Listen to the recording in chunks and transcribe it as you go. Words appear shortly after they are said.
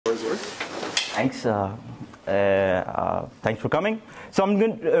this work. Thanks. Thanks for coming. So I'm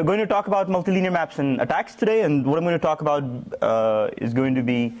going to talk about multilinear maps and attacks today, and what I'm going to talk about is going to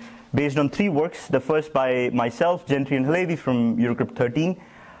be based on three works. The first by myself, Gentry and Halevi from Eurocrypt 13.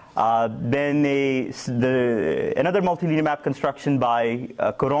 Then another multilinear map construction by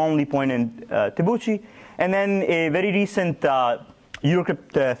Coron, Lipoin, and Tebuchi. And then a very recent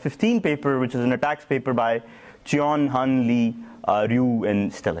Eurocrypt 15 paper, which is an attacks paper by Chion, Han, Lee, Ryu,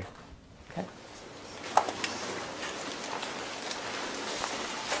 and Steller. Okay.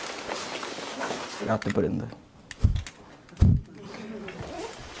 Forgot to put in the.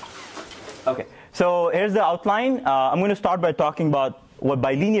 Okay, so here's the outline. I'm going to start by talking about what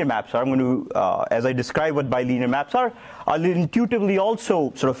bilinear maps are. I'm going to, as I describe what bilinear maps are, I'll intuitively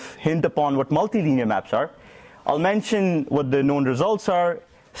also sort of hint upon what multilinear maps are. I'll mention what the known results are,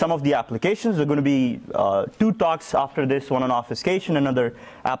 some of the applications. There are going to be two talks after this, one on obfuscation, another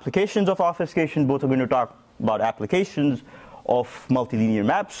applications of obfuscation. Both are going to talk about applications of multilinear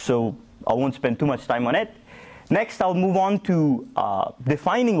maps, so I won't spend too much time on it. Next, I'll move on to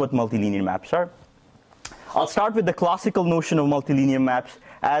defining what multilinear maps are. I'll start with the classical notion of multilinear maps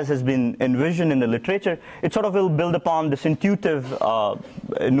as has been envisioned in the literature. It sort of will build upon this intuitive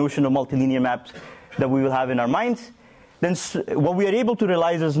notion of multilinear maps that we will have in our minds. Then what we are able to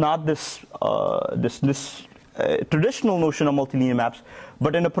realize is not this traditional notion of multilinear maps,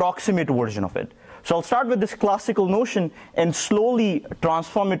 but an approximate version of it. So I'll start with this classical notion and slowly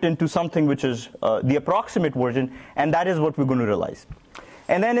transform it into something which is the approximate version, and that is what we're going to realize.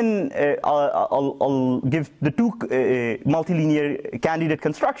 And then I'll give the two multilinear candidate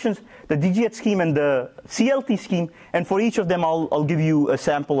constructions, the DGH scheme and the CLT scheme, and for each of them I'll give you a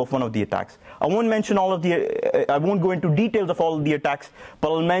sample of one of the attacks. I won't mention all of I won't go into details of all of the attacks,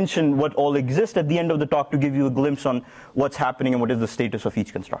 but I'll mention what all exists at the end of the talk to give you a glimpse on what's happening and what is the status of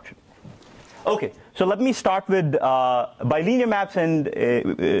each construction. Okay, so let me start with bilinear maps, and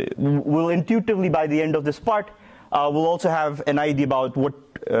we'll intuitively, by the end of this part, we'll also have an idea about what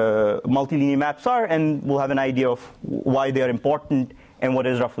multilinear maps are, and we'll have an idea of why they are important and what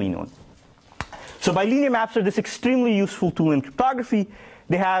is roughly known. So bilinear maps are this extremely useful tool in cryptography.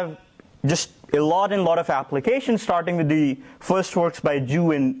 They have just a lot of applications, starting with the first works by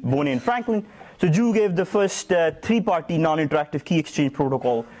Zhu and Bonnet and Franklin. So Zhu gave the first three-party non-interactive key exchange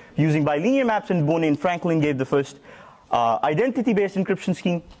protocol using bilinear maps, and Bonnet and Franklin gave the first identity-based encryption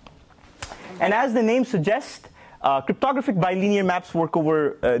scheme. And as the name suggests, cryptographic bilinear maps work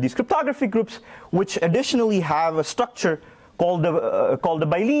over these cryptographic groups, which additionally have a structure called the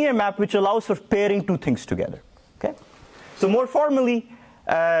bilinear map, which allows for pairing two things together. Okay? So more formally,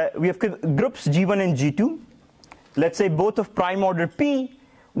 we have groups G1 and G2. Let's say both of prime order P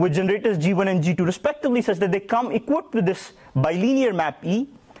with generators G1 and G2 respectively, such that they come equipped with this bilinear map E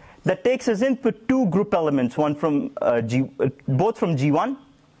that takes as input two group elements, one from both from G1,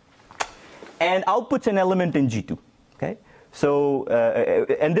 and outputs an element in G2. Okay, so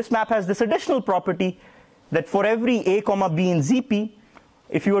and this map has this additional property that for every A, B in ZP,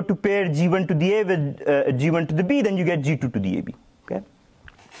 if you were to pair G1 to the A with G1 to the B, then you get G2 to the AB. Okay,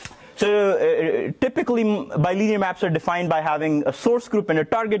 so typically bilinear maps are defined by having a source group and a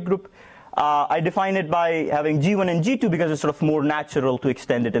target group. I define it by having G1 and G2 because it's sort of more natural to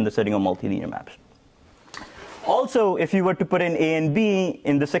extend it in the setting of multilinear maps. Also, if you were to put in A and B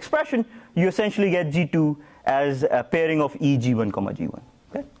in this expression, you essentially get G2 as a pairing of E G1, G1.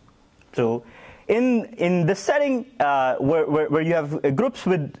 Okay? So in this setting where you have groups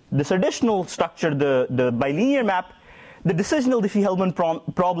with this additional structure, the bilinear map, the decisional Diffie-Hellman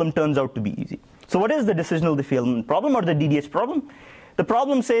problem turns out to be easy. So what is the decisional Diffie-Hellman problem, or the DDH problem? The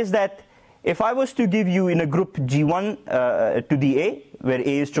problem says that if I was to give you in a group G1 to the A, where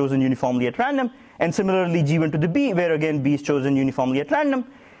A is chosen uniformly at random, and similarly G1 to the B, where again B is chosen uniformly at random,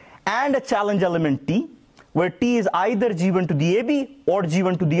 and a challenge element T, where T is either G1 to the AB or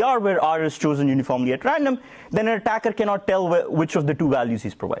G1 to the R, where R is chosen uniformly at random, then an attacker cannot tell which of the two values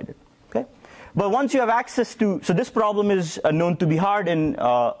he's provided. Okay? But once you have access to, so this problem is known to be hard in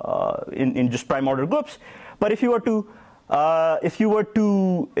just prime order groups, but if you were to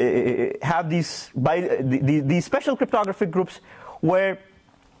have these special cryptographic groups where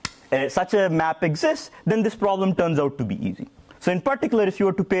such a map exists, then this problem turns out to be easy. So in particular, if you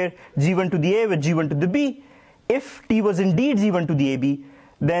were to pair G1 to the A with G1 to the B, if T was indeed G1 to the AB,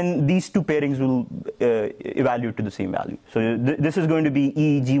 then these two pairings will evaluate to the same value. So this is going to be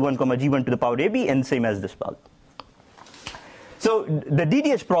E G1, G1 to the power AB, and same as this value. So the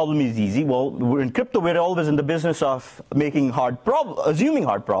DDH problem is easy. Well, in crypto, we're always in the business of making assuming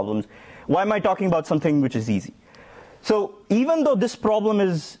hard problems. Why am I talking about something which is easy? So even though this problem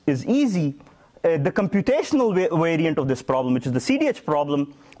is easy, the computational variant of this problem, which is the CDH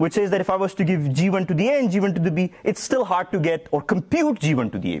problem, which says that if I was to give G1 to the A and G1 to the B, it's still hard to get or compute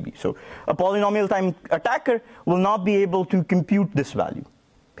G1 to the AB. So a polynomial time attacker will not be able to compute this value.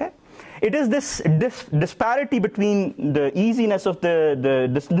 Okay? It is this disparity between the easiness of the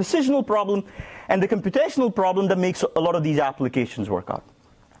decisional problem and the computational problem that makes a lot of these applications work out.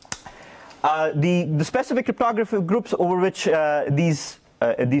 The specific cryptographic groups over which these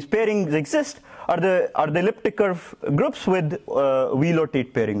pairings exist are the elliptic curve groups with wheel or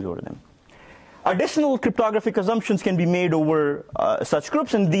Tate pairings over them. Additional cryptographic assumptions can be made over such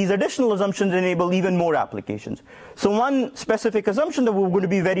groups, and these additional assumptions enable even more applications. So one specific assumption that we're going to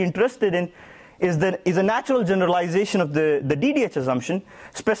be very interested in is a natural generalization of the DDH assumption,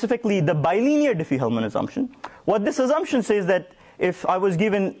 specifically the bilinear Diffie-Hellman assumption. What this assumption says that if I was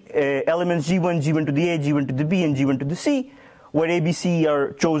given elements G1, G1 to the A, G1 to the B, and G1 to the C, where A, B, C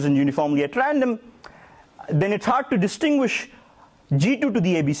are chosen uniformly at random, then it's hard to distinguish G2 to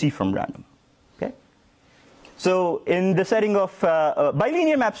the ABC from random. Okay? So in the setting of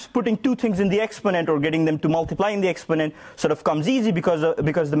bilinear maps, putting two things in the exponent or getting them to multiply in the exponent sort of comes easy because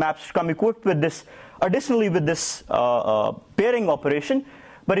the maps come equipped with this, additionally with this pairing operation.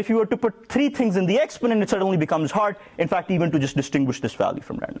 But if you were to put three things in the exponent, it suddenly becomes hard, in fact, even to just distinguish this value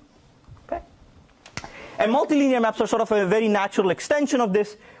from random. Okay? And multilinear maps are sort of a very natural extension of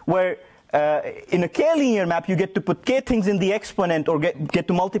this, where in a k-linear map, you get to put k things in the exponent or get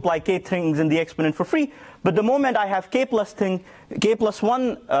to multiply k things in the exponent for free. But the moment I have k plus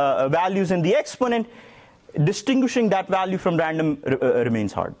 1 values in the exponent, distinguishing that value from random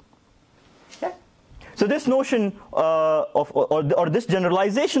remains hard. Okay? So this notion or this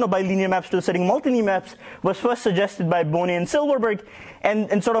generalization of bilinear maps to the setting multilinear maps was first suggested by Bonnet and Silverberg,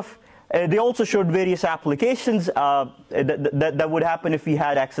 and sort of they also showed various applications that would happen if we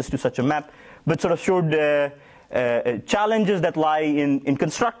had access to such a map, but sort of showed challenges that lie in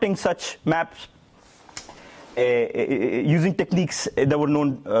constructing such maps using techniques that were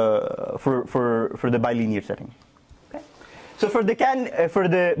known for the bilinear setting. Okay? So for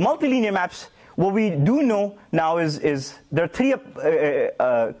the multilinear maps, what we do know now is there are three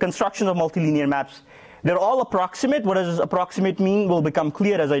constructions of multilinear maps. They're all approximate. What does approximate mean will become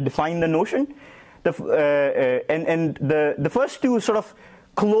clear as I define the notion. The first two is sort of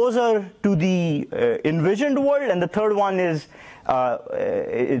closer to the envisioned world, and the third one is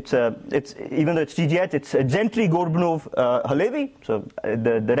it's even though it's GGH, it's Gentry, Gorbunov, Halevi. So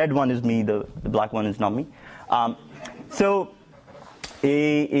the red one is me, the black one is not me.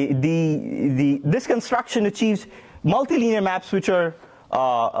 This construction achieves multilinear maps which are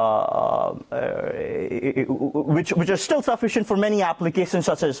which are still sufficient for many applications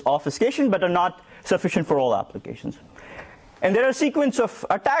such as obfuscation, but are not sufficient for all applications. And there are a sequence of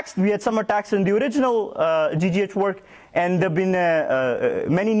attacks. We had some attacks in the original GGH work, and there have been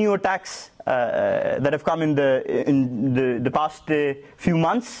many new attacks that have come in the past few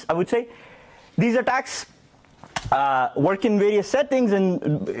months, I would say. These attacks work in various settings, and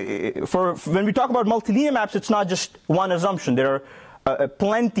when we talk about multilinear maps, it's not just one assumption. There are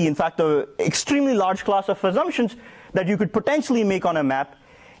plenty, in fact, an extremely large class of assumptions that you could potentially make on a map.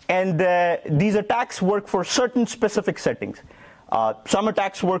 And these attacks work for certain specific settings. Some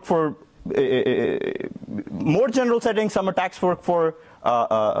attacks work for more general settings. Some attacks work for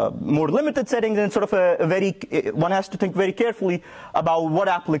more limited settings. And sort of one has to think very carefully about what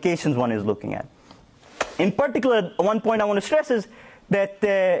applications one is looking at. In particular, one point I want to stress is that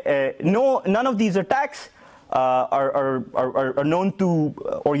none of these attacks are known to,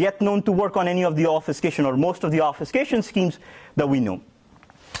 or yet known to work on any of the obfuscation or most of the obfuscation schemes that we know.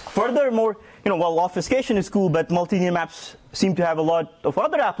 Furthermore, while obfuscation is cool, but multilinear maps seem to have a lot of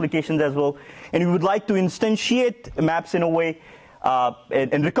other applications as well, and we would like to instantiate maps in a way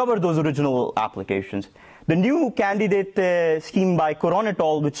and recover those original applications. The new candidate scheme by Coron et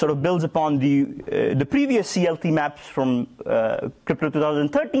al., which sort of builds upon the previous CLT maps from Crypto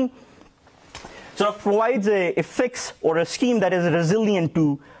 2013, sort of provides a fix or a scheme that is resilient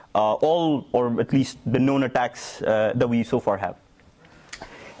to all, or at least the known attacks that we so far have.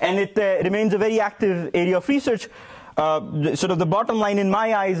 And it remains a very active area of research. Sort of the bottom line in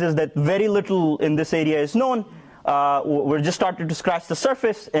my eyes is that very little in this area is known. We're just starting to scratch the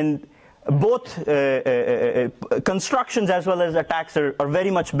surface, and both constructions as well as attacks are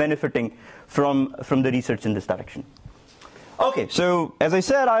very much benefiting from the research in this direction. Okay, so as I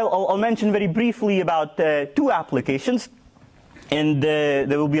said, I'll mention very briefly about two applications, and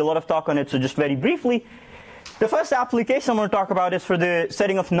there will be a lot of talk on it, so just very briefly. The first application I'm going to talk about is for the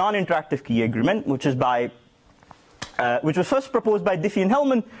setting of non-interactive key agreement, which is by which was first proposed by Diffie and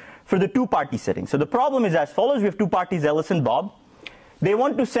Hellman for the two-party setting. So the problem is as follows. We have two parties, Alice and Bob. They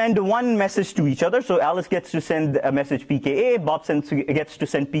want to send one message to each other. So Alice gets to send a message PKA, Bob gets to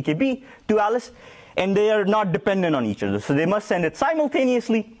send PKB to Alice, and they are not dependent on each other. So they must send it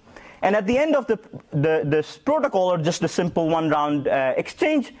simultaneously. And at the end of this protocol, or just a simple one-round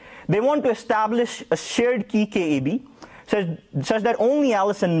exchange, they want to establish a shared key KAB, such that only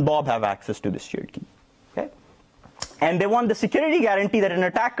Alice and Bob have access to this shared key. Okay? And they want the security guarantee that an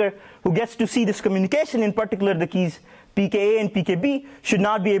attacker who gets to see this communication, in particular the keys PKA and PKB, should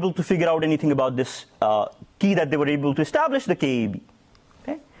not be able to figure out anything about this key that they were able to establish, the KAB.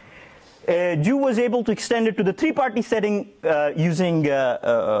 Okay? Jew was able to extend it to the three-party setting using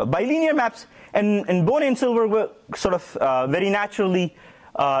bilinear maps, and Boneh and Silver were sort of very naturally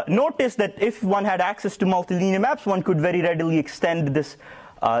noticed that if one had access to multilinear maps, one could very readily extend this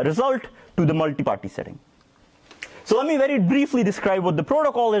result to the multi-party setting. So let me very briefly describe what the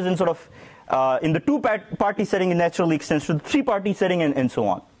protocol is, and sort of in the two-party setting, it naturally extends to the three-party setting, and so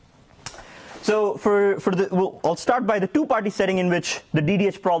on. So I'll start by the two-party setting, in which the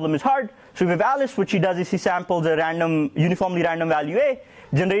DDH problem is hard. So we have Alice. What she does is she samples a uniformly random value A,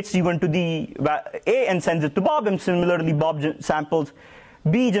 generates G1 to the A, and sends it to Bob. And similarly, Bob samples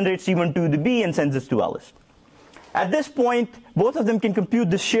B, generates G1 to the B, and sends it to Alice. At this point, both of them can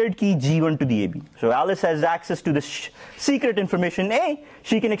compute the shared key G1 to the AB. So Alice has access to the secret information A.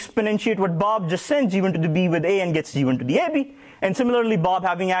 She can exponentiate what Bob just sent, G1 to the B, with A, and gets G1 to the AB. And similarly, Bob,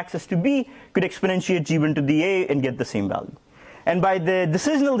 having access to B, could exponentiate G1 to the A and get the same value. And by the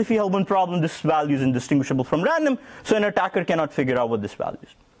decisional Diffie-Hellman problem, this value is indistinguishable from random, so an attacker cannot figure out what this value is.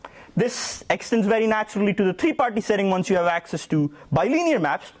 This extends very naturally to the three-party setting once you have access to bilinear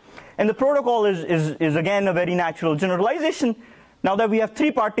maps. And the protocol is again a very natural generalization. Now that we have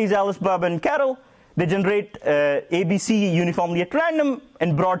three parties, Alice, Bob, and Carol, they generate ABC uniformly at random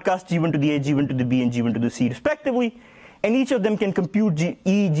and broadcast G1 to the A, G1 to the B, and G1 to the C respectively. And each of them can compute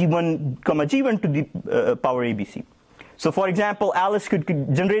G1, G1 to the power ABC. So for example, Alice could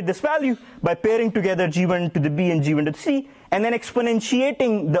generate this value by pairing together G1 to the B and G1 to the C, and then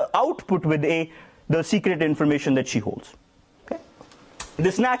exponentiating the output with A, the secret information that she holds. Okay?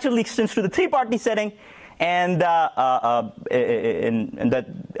 This naturally extends to the three-party setting, and I'm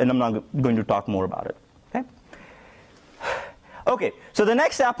not going to talk more about it. Okay? Okay, so the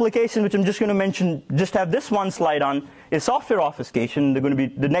next application, which I'm just going to mention, just have this one slide on, is software obfuscation.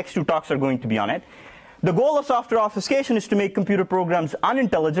 The next two talks are going to be on it. The goal of software obfuscation is to make computer programs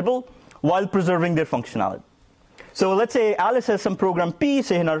unintelligible while preserving their functionality. So let's say Alice has some program P,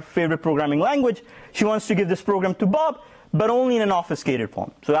 say in her favorite programming language. She wants to give this program to Bob, but only in an obfuscated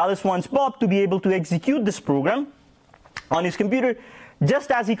form. So Alice wants Bob to be able to execute this program on his computer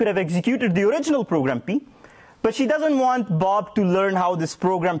just as he could have executed the original program P. But she doesn't want Bob to learn how this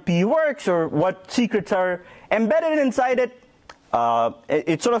program P works or what secrets are embedded inside it.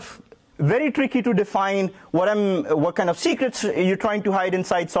 It's sort of very tricky to define what kind of secrets you're trying to hide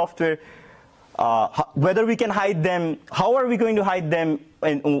inside software, whether we can hide them, how are we going to hide them,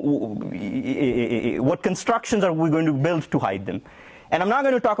 and what constructions are we going to build to hide them. And I'm not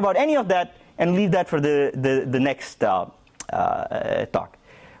going to talk about any of that and leave that for the next talk.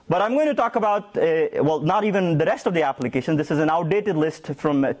 But I'm going to talk about, well, not even the rest of the application. This is an outdated list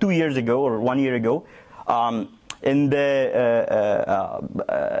from 2 years ago or 1 year ago. So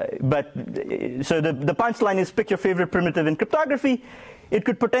the punchline is pick your favorite primitive in cryptography. It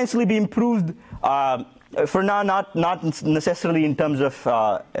could potentially be improved for now, not necessarily in terms of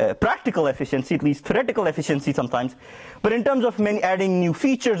practical efficiency, at least theoretical efficiency sometimes, but in terms of adding new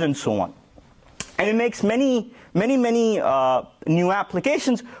features and so on. And it makes many new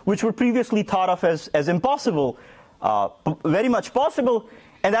applications which were previously thought of as impossible, very much possible.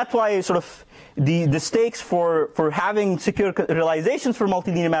 And that's why sort of the stakes for having secure realizations for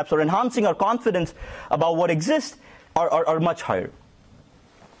multilinear maps or enhancing our confidence about what exists are much higher.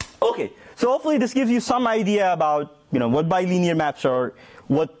 Okay, so hopefully this gives you some idea about what bilinear maps are,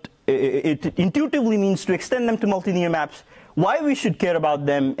 what it intuitively means to extend them to multilinear maps, why we should care about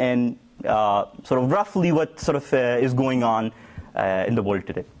them, and sort of roughly what sort of is going on in the world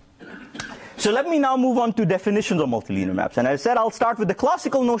today. So let me now move on to definitions of multilinear maps. And as I said, I'll start with the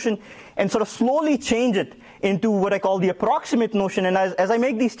classical notion and sort of slowly change it into what I call the approximate notion. And as I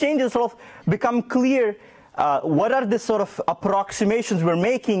make these changes, sort of become clear what are the sort of approximations we're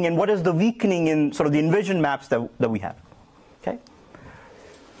making and what is the weakening in sort of the envisioned maps that we have. Okay.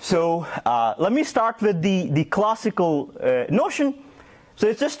 So let me start with the classical notion. So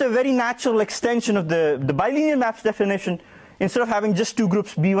it's just a very natural extension of the bilinear maps definition. instead of having just two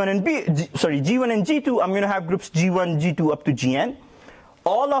groups G1 and G2, I'm going to have groups G1, G2 up to Gn,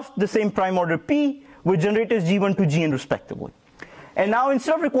 all of the same prime order P with generators G1 to Gn respectively. And now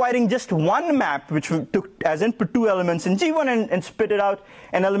instead of requiring just one map, which we took as input two elements in G1 and spit it out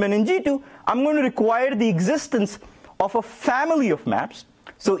an element in G2, I'm going to require the existence of a family of maps.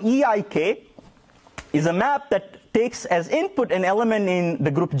 So EIK is a map that takes as input an element in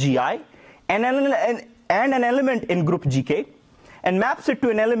the group Gi and an element in group Gk, and maps it to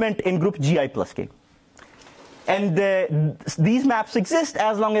an element in group Gi plus k. And these maps exist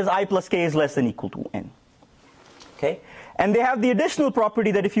as long as I plus k is less than or equal to n. Okay? And they have the additional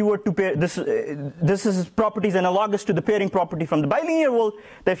property that if you were to pair, this is properties analogous to the pairing property from the bilinear world,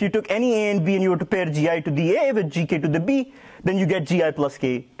 that if you took any a and b and you were to pair Gi to the a with Gk to the b, then you get Gi plus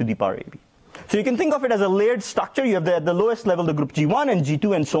k to the power ab. So you can think of it as a layered structure. You have at the lowest level the group G1 and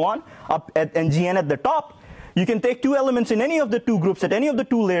G2 and so on, and Gn at the top. You can take two elements in any of the two groups at any of the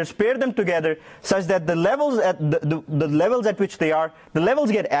two layers, pair them together such that the levels at the levels at which they are, the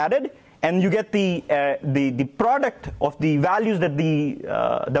levels get added, and you get the product of the values that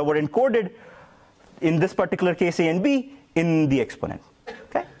that were encoded in this particular case a and b in the exponent.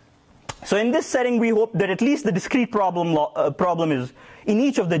 Okay. So in this setting, we hope that at least the discrete problem is in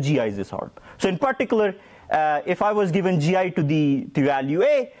each of the GIs is solved. So in particular, if I was given GI to the value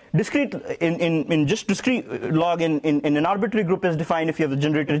a, discrete in just discrete log in an arbitrary group is defined if you have the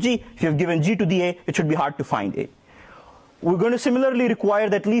generator G. If you have given G to the a, it should be hard to find a. We're going to similarly require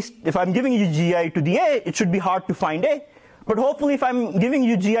that at least if I'm giving you GI to the a, it should be hard to find a. But hopefully if I'm giving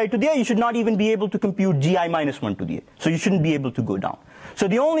you GI to the a, you should not even be able to compute GI minus 1 to the a. So you shouldn't be able to go down. So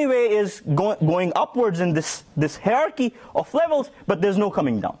the only way is going upwards in this hierarchy of levels, but there's no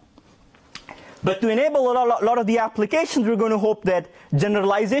coming down. But to enable a lot of the applications, we're going to hope that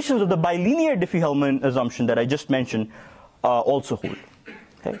generalizations of the bilinear Diffie-Hellman assumption that I just mentioned also hold.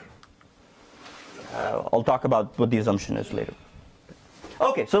 Okay? I'll talk about what the assumption is later.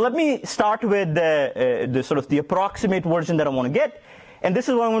 Okay, so let me start with the sort of the approximate version that I want to get. And this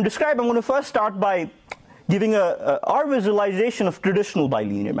is what I'm going to describe. I'm going to first start by giving our visualization of traditional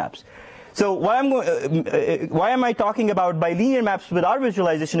bilinear maps. So why am I talking about bilinear maps with our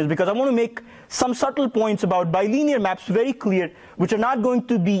visualization is because I want to make some subtle points about bilinear maps very clear, which are not going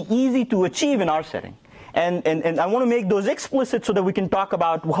to be easy to achieve in our setting. And I want to make those explicit so that we can talk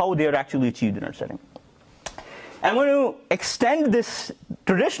about how they are actually achieved in our setting. I'm going to extend this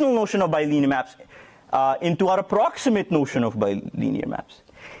traditional notion of bilinear maps into our approximate notion of bilinear maps.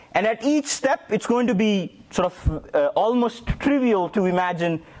 And at each step, it's going to be sort of almost trivial to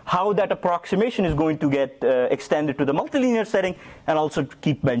imagine how that approximation is going to get extended to the multilinear setting, and also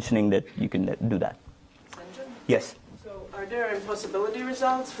keep mentioning that you can do that. Sanjam? Yes? So are there impossibility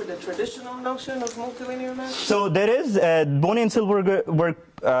results for the traditional notion of multilinear maps? So there is, Boneh and Silverberg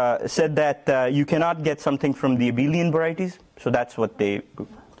said that you cannot get something from the abelian varieties. So that's what they...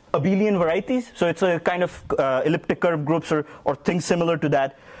 Abelian varieties, so it's a kind of elliptic curve groups or things similar to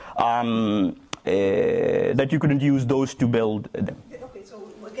that, that you couldn't use those to build them. Okay, so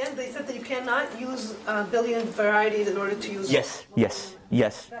again, they said that you cannot use abelian varieties in order to use... Yes.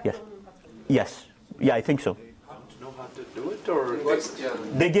 Yeah, I think so. Don't know how to do it, or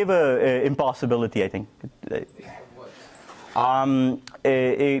They give a impossibility, I think. I'm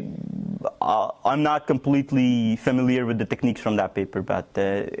not completely familiar with the techniques from that paper, but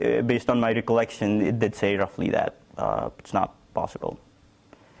based on my recollection, it did say roughly that it's not possible.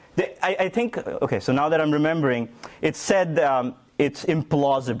 I think, okay, so now that I'm remembering, it said it's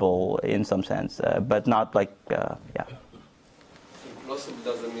implausible in some sense, but not like, yeah. Implausible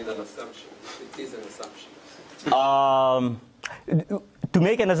doesn't mean an assumption. It is an assumption. To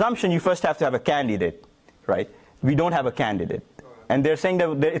make an assumption, you first have to have a candidate, right? We don't have a candidate. And they're saying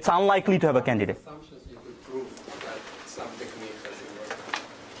that it's unlikely to have a candidate. Assumptions you could prove that some technique doesn't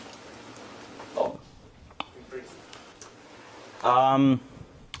work. Oh.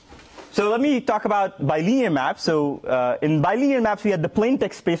 So let me talk about bilinear maps. So in bilinear maps, we have the plain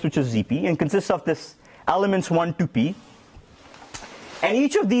text space, which is ZP, and consists of this elements 1 to P. And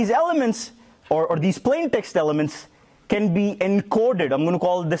each of these elements, or these plain text elements, can be encoded. I'm going to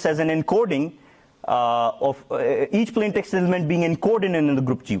call this as an encoding of each plain text element being encoded in the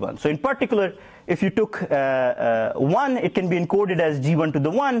group G1. So in particular, if you took 1, it can be encoded as G1 to the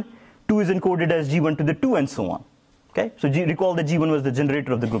 1, 2 is encoded as G1 to the 2, and so on. Okay, so recall that G1 was the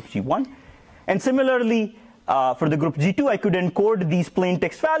generator of the group G1. And similarly, for the group G2, I could encode these plain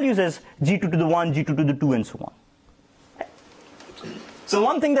text values as G2 to the 1, G2 to the 2, and so on. Okay. So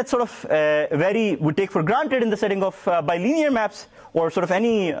one thing that sort of would take for granted in the setting of bilinear maps, or sort of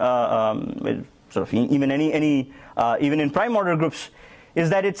any sort of even even in prime order groups, is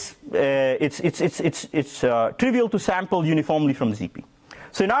that it's trivial to sample uniformly from ZP.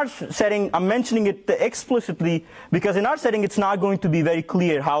 So in our setting, I'm mentioning it explicitly because in our setting, it's not going to be very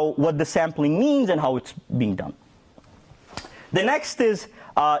clear what the sampling means and how it's being done. The next is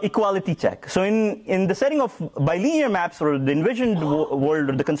equality check. So in the setting of bilinear maps or the envisioned world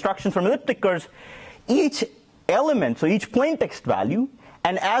or the construction from elliptic curves, each element, so each plain text value,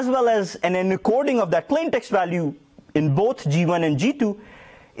 and as well as an encoding of that plain text value in both G1 and G2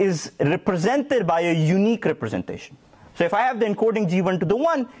 is represented by a unique representation. So if I have the encoding G1 to the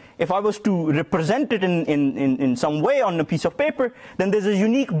 1, if I was to represent it in some way on a piece of paper, then there's a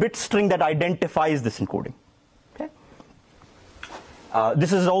unique bit string that identifies this encoding. Okay?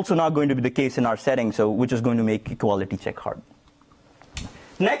 This is also not going to be the case in our setting, which is going to make equality check hard.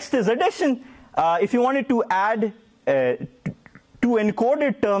 Next is addition. If you wanted to add two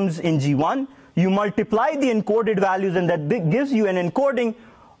encoded terms in G1, you multiply the encoded values, and that gives you an encoding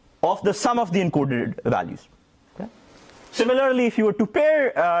of the sum of the encoded values. Okay? Similarly, if you were to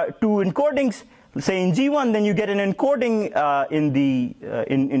pair two encodings, say in G1, then you get an encoding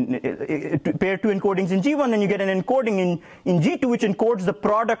pair two encodings in G1, then you get an encoding in G2, which encodes the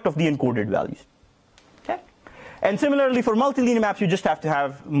product of the encoded values. Okay? And similarly, for multilinear maps, you just have to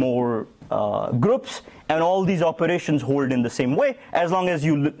have more groups, and all these operations hold in the same way, as long as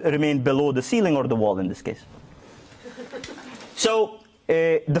you remain below the ceiling or the wall in this case. So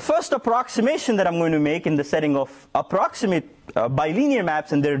the first approximation that I'm going to make in the setting of approximate bilinear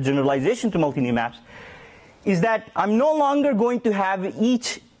maps and their generalization to multilinear maps is that I'm no longer going to have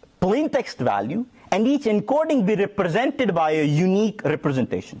each plain text value and each encoding be represented by a unique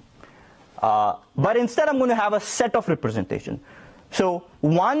representation. But instead, I'm going to have a set of representation. So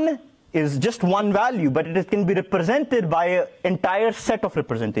 1 is just one value, but it can be represented by an entire set of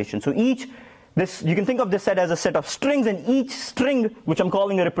representations. So you can think of this set as a set of strings, and each string, which I'm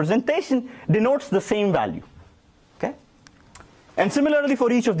calling a representation, denotes the same value. Okay? And similarly for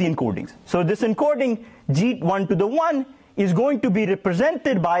each of the encodings. So this encoding G1 to the 1 is going to be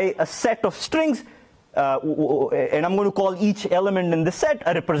represented by a set of strings, and I'm going to call each element in the set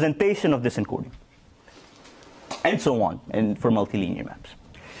a representation of this encoding. And so on, and for multilinear maps.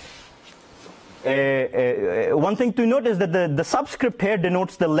 One thing to note is that the subscript here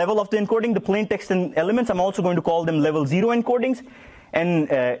denotes the level of the encoding. The plain text and elements, I'm also going to call them level 0 encodings. And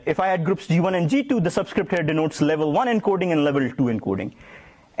if I had groups G1 and G2, the subscript here denotes level 1 encoding and level 2 encoding.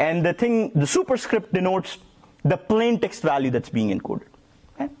 And the superscript denotes the plain text value that's being encoded.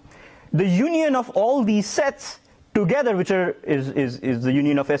 Okay? The union of all these sets together, which is the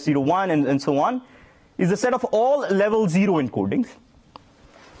union of S01 and so on, is the set of all level 0 encodings.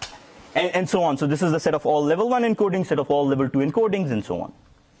 And so on. So this is the set of all level 1 encodings, set of all level 2 encodings, and so on.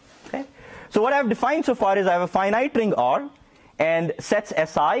 Okay? So what I've defined so far is I have a finite ring R and sets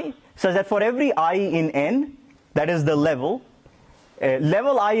Si such that for every I in N, that is the level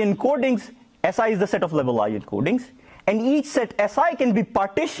I encodings, Si is the set of level I encodings, and each set Si can be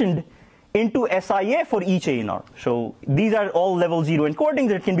partitioned into SIA for each A in R. So these are all level 0 encodings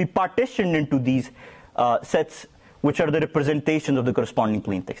that can be partitioned into these sets, which are the representations of the corresponding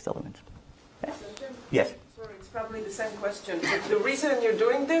plain text elements. Okay? Yes? Sorry, it's probably the same question. But the reason you're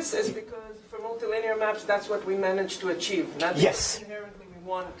doing this is because for multilinear maps, that's what we managed to achieve. Not yes. Inherently we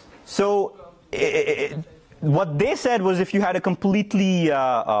want. So what they said was if you had a completely, the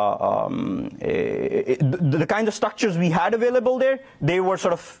kind of structures we had available there, they were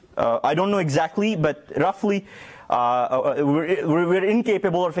sort of, I don't know exactly, but roughly, we're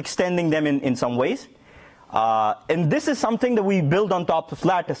incapable of extending them in some ways. And this is something that we build on top of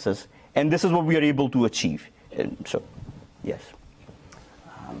lattices, and this is what we are able to achieve. And so, yes.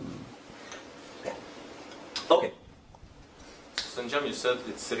 Okay. Sanjam, you said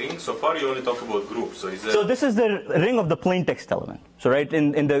it's ring. So far, you only talk about groups. So this is the ring of the plain text element. So right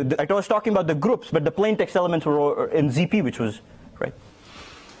I was talking about the groups, but the plain text elements were in ZP, which was right.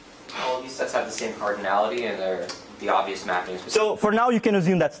 All these sets have the same cardinality, and they're the obvious mappings. So for now, you can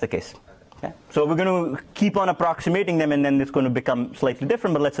assume that's the case. Okay. So we're going to keep on approximating them, and then it's going to become slightly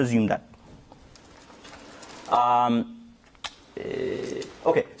different, but let's assume that.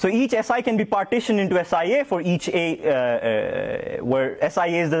 Okay, so each SI can be partitioned into SIA for each A, where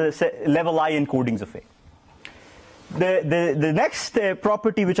SIA is the level I encodings of A. The next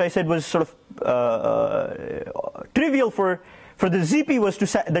property, which I said was sort of trivial for the ZP, was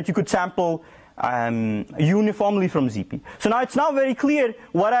that you could sample uniformly from ZP. So now it's now very clear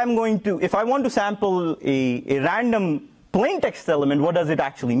what I'm going to, if I want to sample a random plain text element, what does it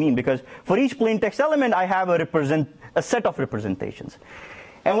actually mean? Because for each plain text element, I have a set of representations.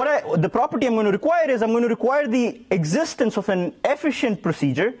 And the property I'm going to require is I'm going to require the existence of an efficient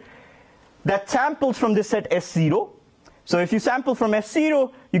procedure that samples from this set S0. So if you sample from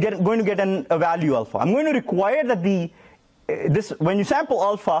S0, you're going to get a value alpha. I'm going to require that when you sample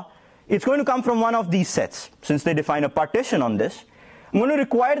alpha, it's going to come from one of these sets, since they define a partition on this. I'm going to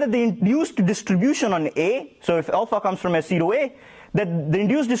require that the induced distribution on A, so if alpha comes from S0A, that the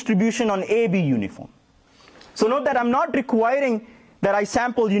induced distribution on A be uniform. So note that I'm not requiring that I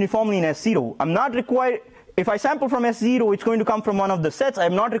sample uniformly in S0. I'm not required, if I sample from S0, it's going to come from one of the sets.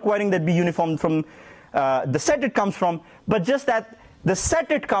 I'm not requiring that be uniform from the set it comes from, but just that the set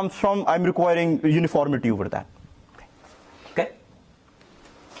it comes from, I'm requiring uniformity over that. Okay?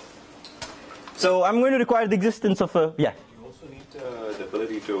 So I'm going to require the existence of a, yeah? You also need the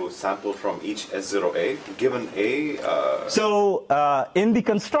ability to sample from each S0A, given A. So in the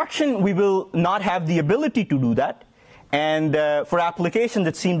construction, we will not have the ability to do that. And for applications,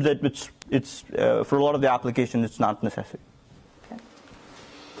 it seems that it's for a lot of the applications, it's not necessary. Okay.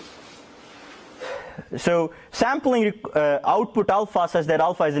 So sampling output alpha such that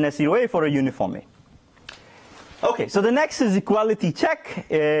alpha is in S0A for a uniform A. Okay, so the next is equality check.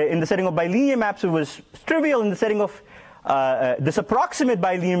 In the setting of bilinear maps, it was trivial. In the setting of this approximate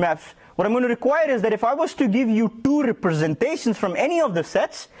bilinear maps, what I'm going to require is that if I was to give you two representations from any of the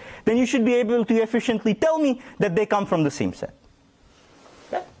sets, then you should be able to efficiently tell me that they come from the same set.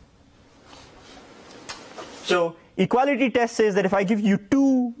 Okay? So equality test says that if I give you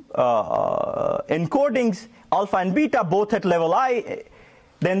two encodings, alpha and beta, both at level I,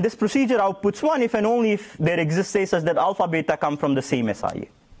 then this procedure outputs 1 if and only if there exists a such that alpha beta come from the same SIA.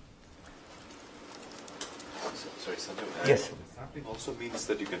 Sorry, Sanjam. Yes. Sampling also means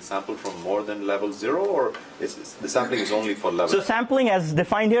that you can sample from more than level 0, or the sampling is only for level? So sampling as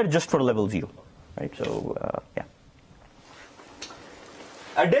defined here just for level 0, right? So yeah.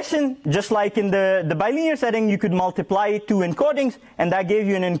 Addition, just like in the bilinear setting, you could multiply two encodings, and that gave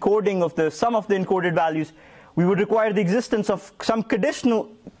you an encoding of the sum of the encoded values. We would require the existence of some canonical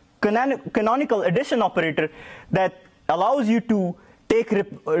addition operator that allows you to take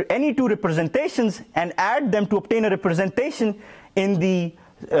any two representations and add them to obtain a representation in the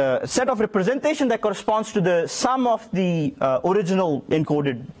set of representation that corresponds to the sum of the original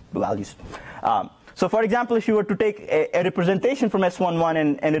encoded values. So for example, if you were to take a representation from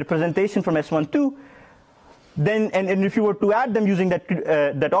S11 and a representation from S12, then and if you were to add them using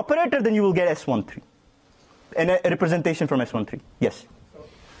that operator, then you will get S13. And a representation from S13. Yes? So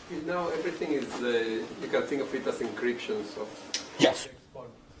now everything is, you can think of it as encryptions of... Yes.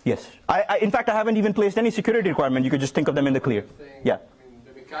 Yes. In fact, I haven't even placed any security requirement. You could just think of them in the clear. Yeah. I mean,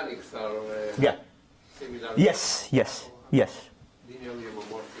 the mechanics are yeah. similar. Yes, yes, yes. Linearly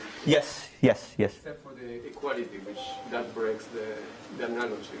homomorphic. Yes, yes, yes. Except for the equality, which that breaks the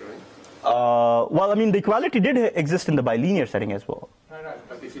analogy, right? Well, I mean, the equality did exist in the bilinear setting as well. Right,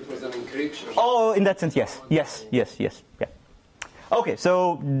 but if it was an encryption... Oh, in that sense, yes. Yes, yes, yes. Yeah. Okay,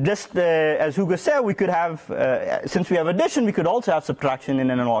 so just as Hugo said, we could have, since we have addition, we could also have subtraction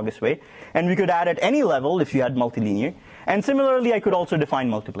in an analogous way. And we could add at any level if you had multilinear. And similarly, I could also define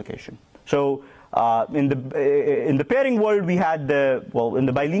multiplication. So in the pairing world, we had in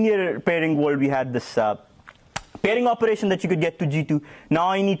the bilinear pairing world, we had this pairing operation that you could get to G2. Now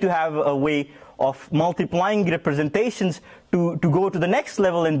I need to have a way of multiplying representations to go to the next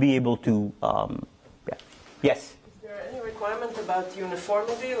level and be able to, yeah. Yes? Requirement about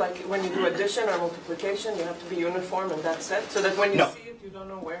uniformity, like when you do addition or multiplication, you have to be uniform in that set, so that when you see it, you don't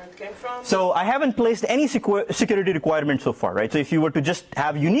know where it came from? So I haven't placed any security requirement so far, right? So if you were to just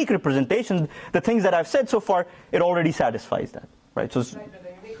have unique representations, the things that I've said so far, it already satisfies that, right? So right, but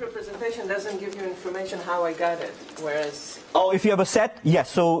a unique representation doesn't give you information how I got it, whereas... Oh, if you have a set, yes.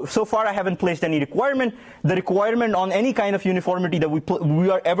 So far I haven't placed any requirement. The requirement on any kind of uniformity that we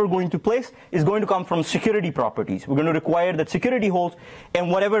are ever going to place is going to come from security properties. We're going to require that security holds, and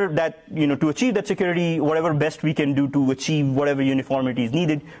whatever that, to achieve that security, whatever best we can do to achieve whatever uniformity is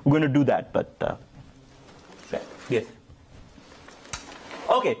needed, we're going to do that. But, yes.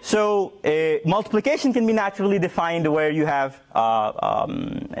 Okay, so multiplication can be naturally defined where you have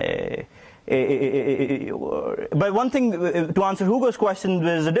but one thing, to answer Hugo's question,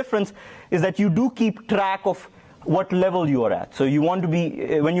 there's a difference, is that you do keep track of what level you are at. So you want to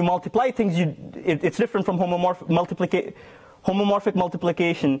be, when you multiply things, it's different from homomorphic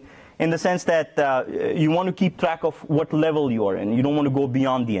multiplication in the sense that you want to keep track of what level you are in. You don't want to go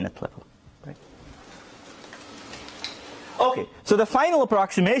beyond the nth level. Right? Okay, so the final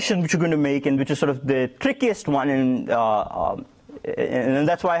approximation which you're going to make, and which is sort of the trickiest one, and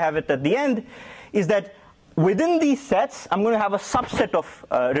that's why I have it at the end, is that within these sets, I'm going to have a subset of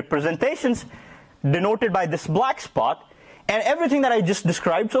representations denoted by this black spot. And everything that I just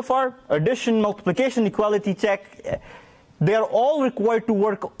described so far, addition, multiplication, equality check, they are all required to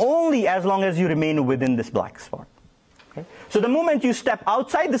work only as long as you remain within this black spot. Okay? So the moment you step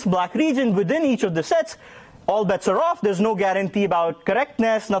outside this black region within each of the sets, all bets are off. There's no guarantee about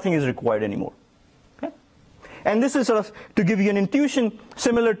correctness. Nothing is required anymore. Okay? And this is sort of to give you an intuition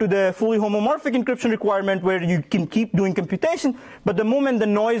similar to the fully homomorphic encryption requirement where you can keep doing computation, but the moment the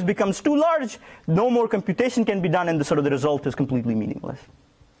noise becomes too large, no more computation can be done and the result is completely meaningless.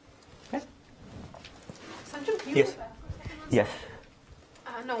 Okay? Sanjam, can you Yes. go back for a second? Yes.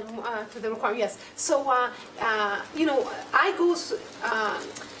 No, to the requirement, yes. So, I go,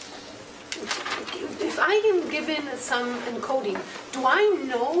 if I am given some encoding, do I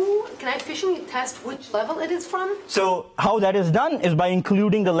know, can I efficiently test which level it is from? So how that is done is by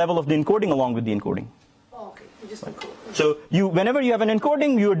including the level of the encoding along with the encoding. Oh, okay, you just encode. So whenever you have an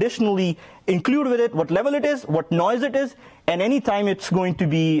encoding, you additionally include with it what level it is, what noise it is, and any time it's going to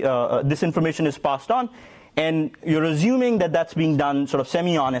be, this information is passed on, and you're assuming that that's being done sort of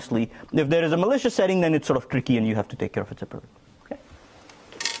semi-honestly. If there is a malicious setting, then it's sort of tricky and you have to take care of it separately.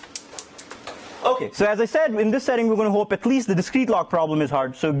 Okay, so as I said, in this setting, we're going to hope at least the discrete log problem is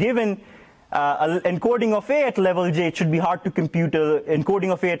hard. So given an encoding of A at level J, it should be hard to compute an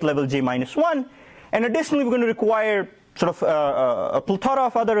encoding of A at level J minus 1. And additionally, we're going to require sort of a plethora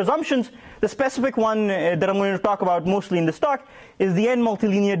of other assumptions. The specific one that I'm going to talk about mostly in this talk is the N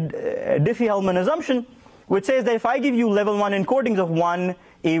multilinear Diffie-Hellman assumption, which says that if I give you level 1 encodings of 1,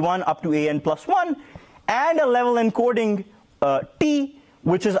 A1 up to AN plus 1, and a level encoding T,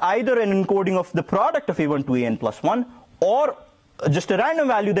 which is either an encoding of the product of A1 to AN plus 1, or just a random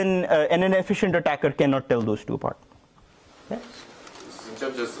value, then an inefficient attacker cannot tell those two apart. Okay?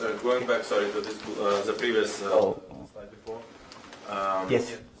 Sanjam, just going back, sorry, to this, the previous slide before.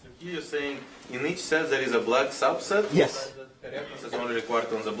 Yes. So here you're saying in each set there is a black subset. Yes. The correctness is only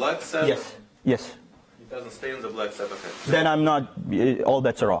required on the black set. Yes. Yes. It doesn't stay on the black set. Okay. Then I'm not. All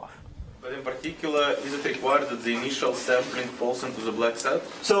bets are off. But in particular, is it required that the initial sampling falls into the black set?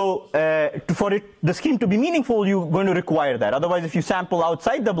 So for the scheme to be meaningful, you're going to require that. Otherwise, if you sample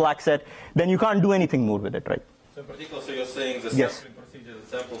outside the black set, then you can't do anything more with it, right? So in particular, so you're saying the Yes. sampling procedure that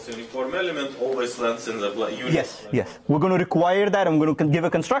samples a uniform element always lands in the black unit. Yes. Yes. We're going to require that. I'm going to give a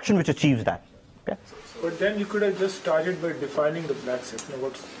construction which achieves that. Okay. But then you could have just started by defining the black set. Now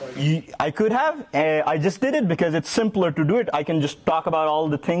what's the point? I could have. I just did it because it's simpler to do it. I can just talk about all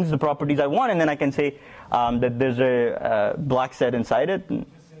the things, the properties I want, and then I can say that there's a black set inside it.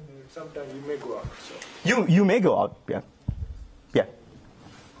 Sometimes you may go out. So. You may go out. Yeah. Yeah.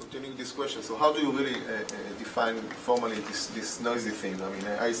 Continuing this question, so how do you really define formally this noisy thing? I mean,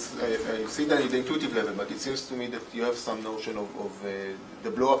 I see that at the intuitive level, but it seems to me that you have some notion of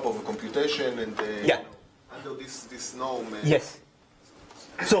the blow-up of a computation and Yeah. under this norm. Yes.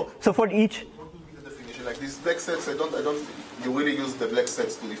 So for each. What would be the definition? Like these black sets, I don't. You really use the black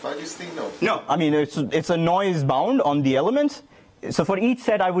sets to define this thing? No. No, I mean it's a noise bound on the elements. So for each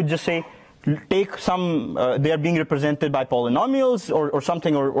set, I would just say take some. They are being represented by polynomials or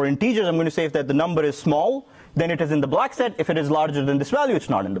something or integers. I'm going to say if that the number is small, then it is in the black set. If it is larger than this value, it's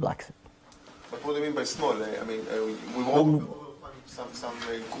not in the black set. But what do you mean by small? I mean, we want some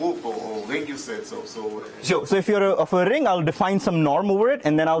group or ring you said so. So if you're of a ring, I'll define some norm over it,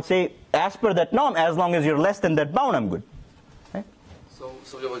 and then I'll say as per that norm, as long as you're less than that bound, I'm good. Okay? So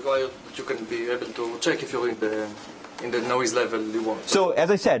you require that you can be able to check if you're in the noise level you want. So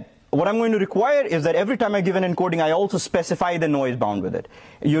as I said, what I'm going to require is that every time I give an encoding, I also specify the noise bound with it.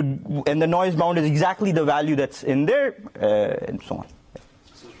 And the noise bound is exactly the value that's in there, and so on.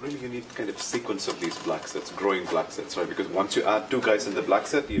 So really you need kind of sequence of these black sets, growing black sets, right? Because once you add two guys in the black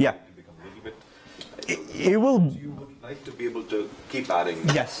set, you become a little bit... It will... You would like to be able to keep adding...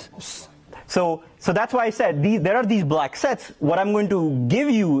 Yes. So that's why I said there are these black sets. What I'm going to give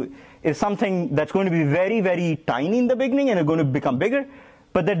you is something that's going to be very, very tiny in the beginning and it's going to become bigger.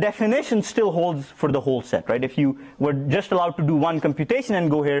 But the definition still holds for the whole set, right? If you were just allowed to do one computation and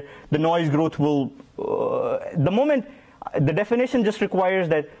go here, the noise growth will, the definition just requires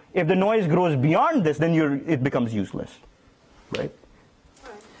that if the noise grows beyond this, then it becomes useless, right?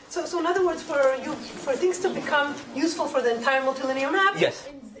 So in other words, for things to become useful for the entire multilinear map, yes.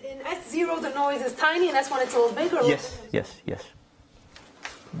 In S0 the noise is tiny, and S1 it's a little bigger? Yes.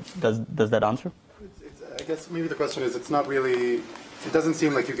 Does that answer? I guess maybe the question is, it's not really It doesn't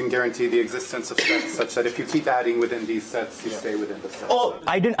seem like you can guarantee the existence of sets such that if you keep adding within these sets, you stay within the set. Oh,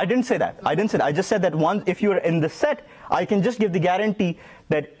 I didn't say that. I didn't say that. I just said that if you're in the set, I can just give the guarantee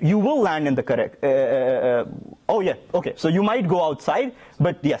that you will land in the correct. Oh yeah. Okay. So you might go outside,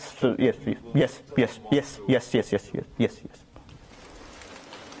 but yes. So yes.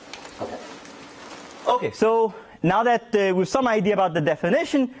 Okay. So now that we've some idea about the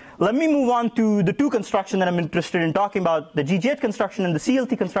definition, let me move on to the two construction that I'm interested in talking about, the GGH construction and the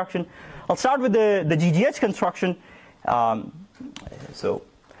CLT construction. I'll start with the GGH construction. So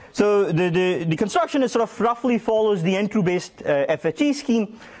the construction is sort of roughly follows the n-true-based FHE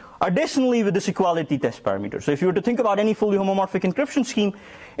scheme, additionally with this equality test parameter. So if you were to think about any fully homomorphic encryption scheme,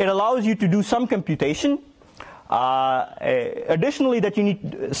 it allows you to do some computation. Additionally,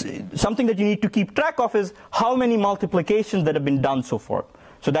 something that you need to keep track of is how many multiplications that have been done so far.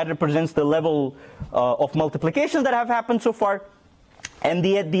 So that represents the level of multiplications that have happened so far. And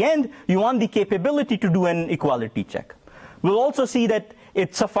at the end, you want the capability to do an equality check. We'll also see that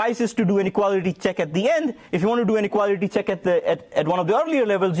it suffices to do an equality check at the end. If you want to do an equality check at one of the earlier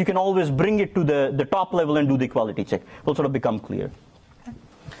levels, you can always bring it to the top level and do the equality check. It will sort of become clear.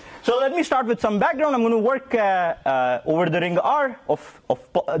 So let me start with some background. I'm going to work over the ring R of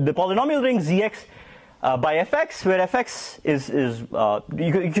the polynomial ring Zx by Fx, where Fx is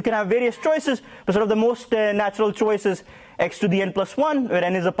you can have various choices, but sort of the most natural choice is x to the n plus 1, where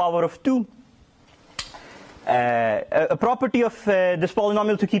n is a power of 2. A property of this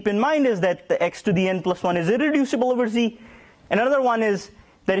polynomial to keep in mind is that the x to the n plus 1 is irreducible over Z. Another one is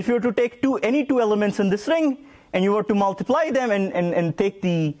that if you were to take any two elements in this ring and you were to multiply them and take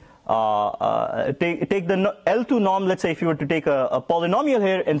the L2 norm, let's say if you were to take a polynomial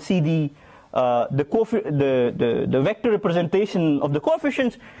here and see the vector representation of the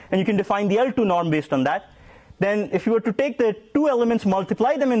coefficients, and you can define the L2 norm based on that. Then if you were to take the two elements,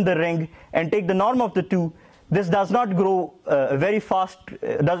 multiply them in the ring, and take the norm of the two, this does not grow very fast.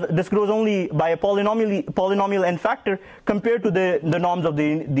 This grows only by a polynomial n factor compared to the norms of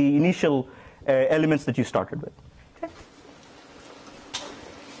the initial elements that you started with. Okay.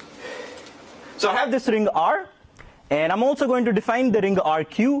 So I have this ring R, and I'm also going to define the ring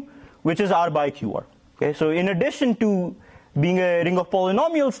RQ, which is R by QR. Okay, so in addition to being a ring of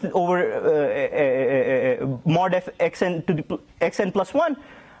polynomials over mod f xn to the xn plus 1,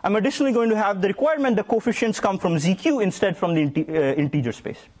 I'm additionally going to have the requirement the coefficients come from ZQ instead from the integer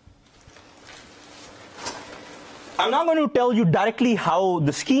space. I'm not going to tell you directly how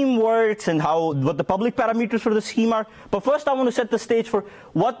the scheme works and what the public parameters for the scheme are, but first I want to set the stage for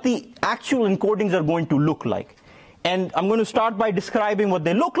what the actual encodings are going to look like. And I'm going to start by describing what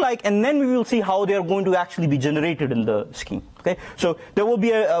they look like, and then we will see how they are going to actually be generated in the scheme. Okay? So there will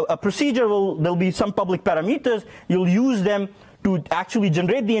be a procedure, there'll be some public parameters. You'll use them to actually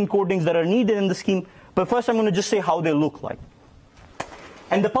generate the encodings that are needed in the scheme. But first I'm going to just say how they look like.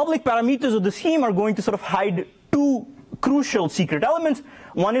 And the public parameters of the scheme are going to sort of hide two crucial secret elements.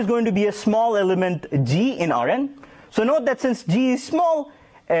 One is going to be a small element G in Rn. So note that since G is small,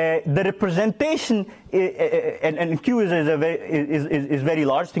 the representation and Q is very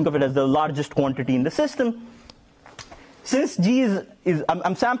large. Think of it as the largest quantity in the system. Since G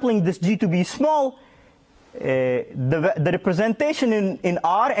I'm sampling this G to be small, the representation in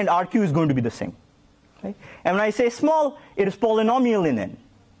R and RQ is going to be the same. Okay? And when I say small, it is polynomial in N.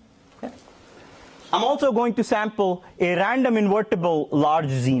 Okay? I'm also going to sample a random invertible large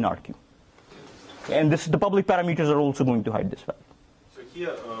Z in RQ. Okay? And the public parameters are also going to hide this value.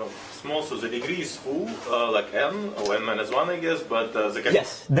 Here, small, so the degree is full, like n, or n minus 1, I guess, but the...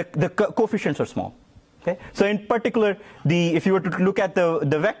 Yes, the coefficients are small. Okay? So in particular, if you were to look at the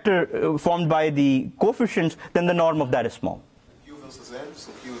vector formed by the coefficients, then the norm of that is small. Q versus n,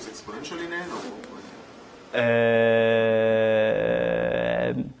 so Q is exponentially in n?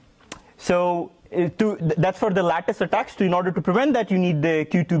 That's for the lattice attacks. So in order to prevent that, you need the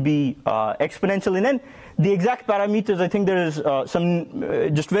Q to be exponential in n. The exact parameters, I think there is some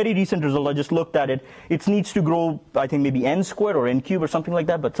just very recent result. I just looked at it. It needs to grow, I think maybe n squared or n cubed or something like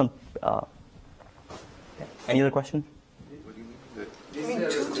that. But any other questions? What do you mean?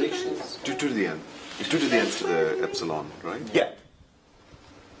 These restrictions. 2 to the n. 2 to the n to the epsilon, right? Yeah.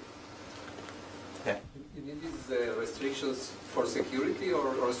 You need these restrictions for security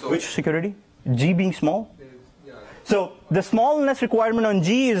or so? Which security? G being small? Yeah. So the smallness requirement on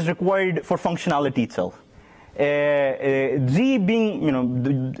G is required for functionality itself. Z being,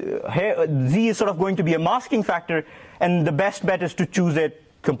 Z is sort of going to be a masking factor, and the best bet is to choose it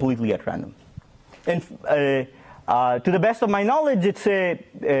completely at random. And to the best of my knowledge, it's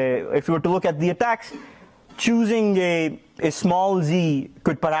if you were to look at the attacks, choosing a small z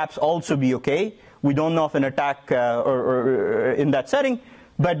could perhaps also be okay. We don't know of an attack or in that setting,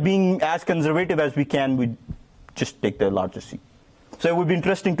 but being as conservative as we can, we just take the largest z. So it would be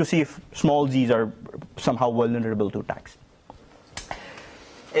interesting to see if small z's are somehow vulnerable to attacks.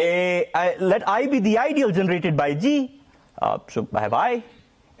 Let I be the ideal generated by G. So I have I,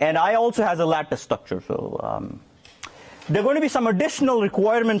 and I also has a lattice structure. So there are going to be some additional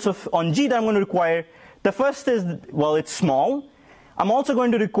requirements on G that I'm going to require. The first is, well, it's small. I'm also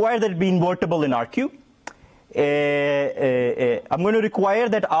going to require that it be invertible in RQ. I'm going to require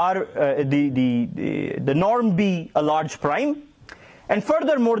that the norm be a large prime. And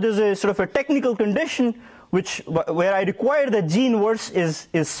furthermore, there's a sort of a technical condition where I require that G inverse is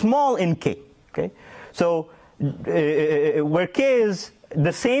small in K. Okay, so where K is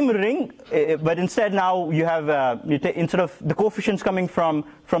the same ring, but instead now you have instead of the coefficients coming from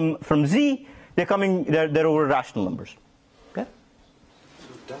Z, they're over rational numbers. Okay.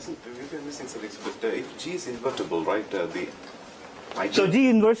 So maybe I'm missing something. But if G is invertible, right? So G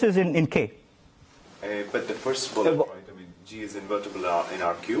inverse is in K. But the first bullet, right? I mean, G is invertible in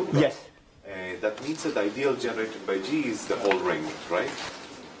RQ. Right? Yes. That means that the ideal generated by G is the whole ring, right?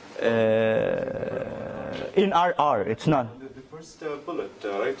 In RR, it's not. The first bullet,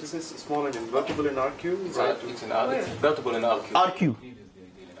 right? Is this small and invertible in RQ? Right? It's invertible in RQ. RQ.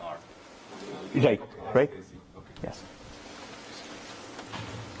 Right? Yes.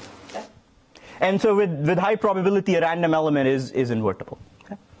 And so with high probability, a random element is invertible.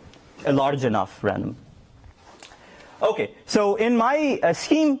 Okay? A large enough random. Okay, so in my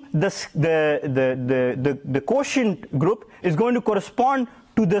scheme, the quotient group is going to correspond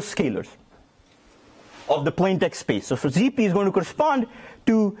to the scalars of the plain text space. So for ZP is going to correspond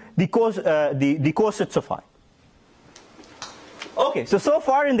to the cosets of I. Okay, so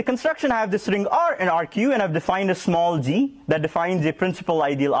far in the construction I have this ring R and RQ, and I've defined a small g that defines a principal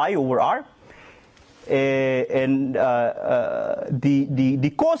ideal I over R. And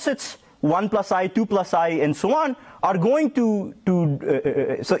the cosets 1 plus I, 2 plus I, and so on are going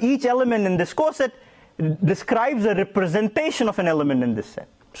so each element in this coset describes a representation of an element in this set.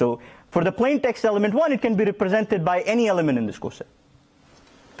 So for the plain text element 1, it can be represented by any element in this coset.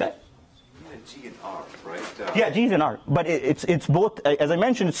 Okay. G and R, right? Yeah, G is in R, but it's both. As I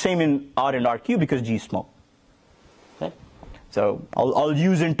mentioned, it's same in R and RQ because G is small. Okay. So I'll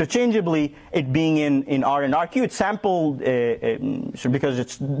use interchangeably it being in R and RQ. It's sampled because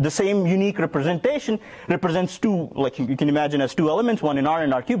it's the same unique representation represents two, like you can imagine as two elements, one in R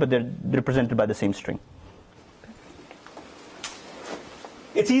and RQ, but they're represented by the same string.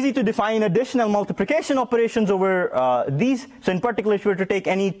 It's easy to define additional multiplication operations over these. So in particular, if you were to take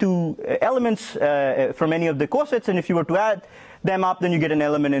any two elements from any of the cosets, and if you were to add them up, then you get an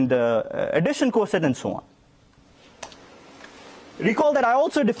element in the addition coset and so on. Recall that I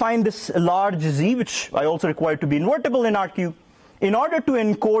also defined this large Z, which I also require to be invertible in RQ. In order to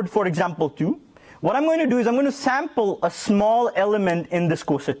encode, for example, 2, what I'm going to do is I'm going to sample a small element in this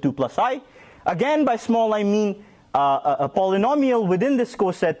coset 2 plus I. Again, by small I mean a polynomial within this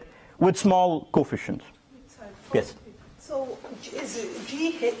coset with small coefficients. Yes? So G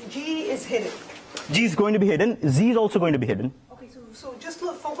is hidden. G is going to be hidden. Z is also going to be hidden. Okay, so just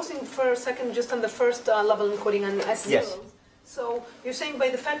focusing for a second just on the first level encoding on S0. Yes. So you're saying by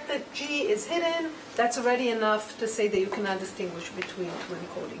the fact that G is hidden, that's already enough to say that you cannot distinguish between two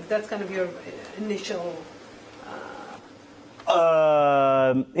encodings. That's kind of your initial...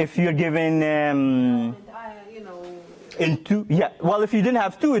 if you're given... in 2, yeah. Well, if you didn't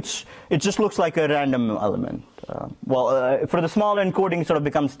have 2, it just looks like a random element. For the smaller encoding,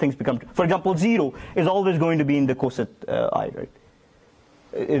 things become. For example, 0 is always going to be in the coset I, right?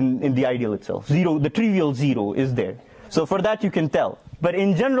 In the ideal itself, 0, the trivial 0 is there. So for that you can tell, but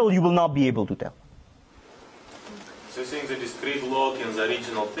in general you will not be able to tell. So you're saying the discrete log in the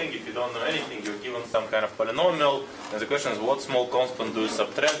original thing, if you don't know anything, you're given some kind of polynomial, and the question is what small constant do you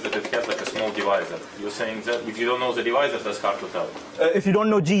subtract that it has like a small divisor? You're saying that if you don't know the divisor, that's hard to tell. If you don't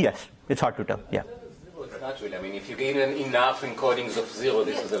know G, yes, it's hard to tell, yeah. It's not really. I mean, if you give enough encodings of 0,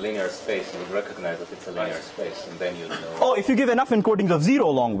 this is a linear space, you would recognize that it's a linear space, and then you know. Oh, if you give enough encodings of 0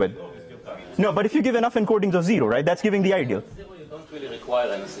 along with. No, but if you give enough encodings of 0, right, that's giving the ideal. 0, you don't really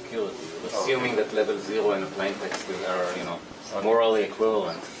require any security. Assuming that level 0 and plain text are, morally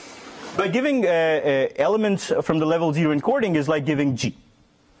equivalent. But giving elements from the level 0 encoding is like giving G,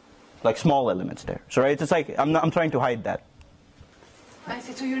 like small elements there. So right, it's like I'm trying to hide that. I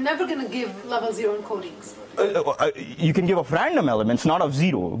see. So you're never going to give level 0 encodings. You can give of random elements, not of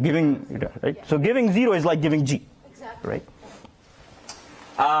 0. Giving right. So giving 0 is like giving G. Exactly. Right.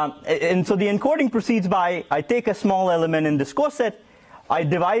 And so the encoding proceeds by, I take a small element in this coset, I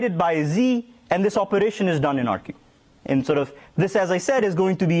divide it by z, and this operation is done in RQ. And sort of this, as I said, is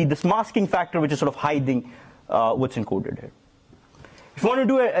going to be this masking factor, which is sort of hiding what's encoded here. If you want to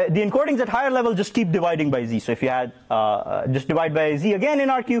do the encodings at higher level, just keep dividing by z. So if you had just divide by z again in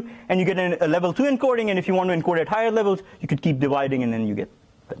RQ, and you get a level 2 encoding, and if you want to encode at higher levels, you could keep dividing, and then you get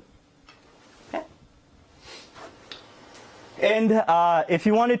them. Okay. And if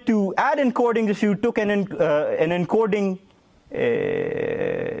you wanted to add encodings, if you took an encoding,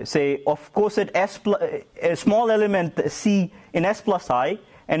 say, of coset S a small element c in S plus I,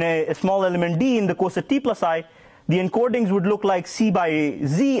 and a small element d in the coset T plus I, the encodings would look like c by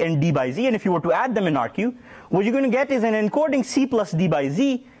z and d by z. And if you were to add them in RQ, what you're going to get is an encoding c plus d by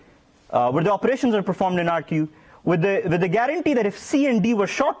z, where the operations are performed in RQ, with the guarantee that if c and d were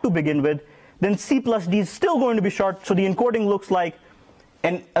short to begin with, then c plus d is still going to be short. So the encoding looks like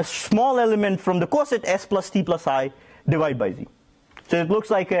a small element from the coset S plus T plus I divided by z. So it looks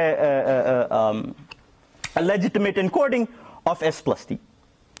like a legitimate encoding of S plus T.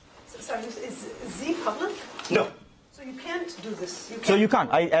 Sorry, is z public? No. So you can't do this. So you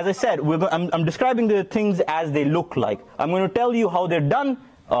can't. As I said, I'm describing the things as they look like. I'm going to tell you how they're done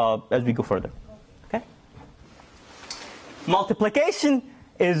as we go further. Okay. Multiplication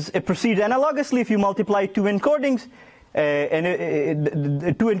it proceeds analogously. If you multiply two encodings,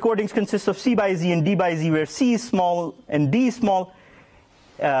 the two encodings consist of c by z and d by z, where c is small and d is small.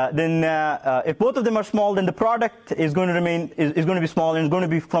 Then if both of them are small, then the product is going to remain is going to be small, and it's going to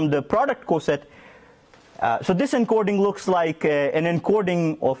be from the product coset. So this encoding looks like an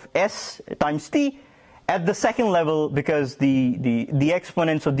encoding of S times T at the second level, because the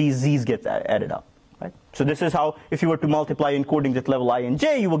exponents of these z's get added up. Right? So this is how, if you were to multiply encodings at level I and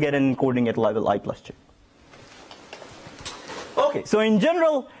j, you will get an encoding at level I plus j. Okay, so in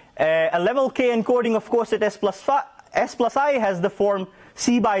general, a level k encoding of coset S plus I has the form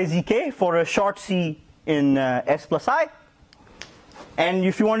c by zk for a short c in S plus I. And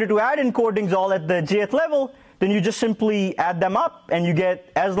if you wanted to add encodings all at the jth level, then you just simply add them up, and you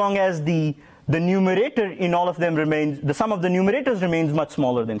get, as long as the numerator in all of them remains, the sum of the numerators remains much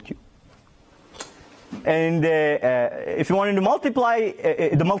smaller than q. And if you wanted to multiply,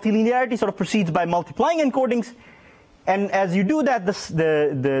 the multilinearity sort of proceeds by multiplying encodings. And as you do that,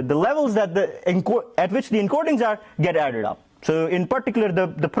 the levels that at which the encodings are get added up. So in particular,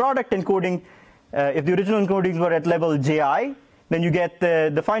 the product encoding, if the original encodings were at level ji, then you get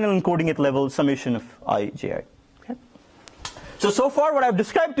the final encoding at level summation of I ji. Okay? So far what I've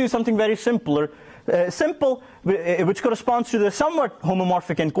described to you is something very simple, which corresponds to the somewhat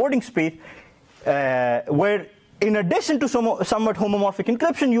homomorphic encoding space, where in addition to somewhat homomorphic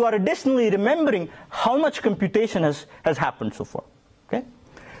encryption, you are additionally remembering how much computation has happened so far. Okay?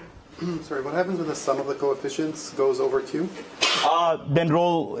 Sorry, what happens when the sum of the coefficients goes over 2? Then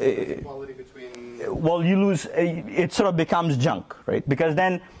roll. Equality between. Well, you lose. It sort of becomes junk, right? Because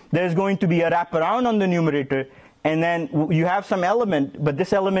then there's going to be a wraparound on the numerator, and then you have some element, but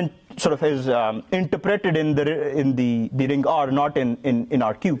this element sort of is interpreted in the ring R, not in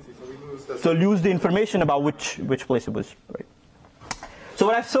RQ. So lose the information about which place it was, right? So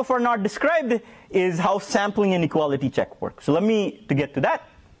what I've so far not described is how sampling and equality check works. So let me get to that.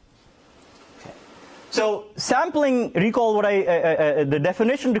 So sampling, recall what the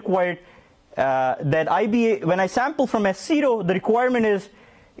definition required, that when I sample from S0, the requirement is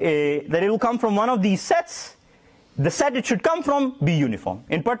that it will come from one of these sets. The set it should come from be uniform.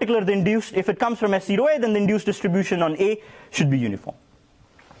 In particular, if it comes from S0A, then the induced distribution on A should be uniform.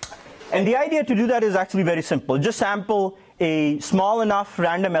 And the idea to do that is actually very simple. Just sample a small enough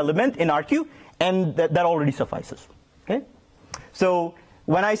random element in RQ, and that already suffices. Okay? So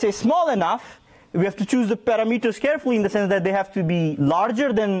when I say small enough, we have to choose the parameters carefully, in the sense that they have to be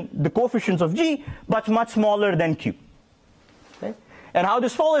larger than the coefficients of G, but much smaller than Q. Okay? And how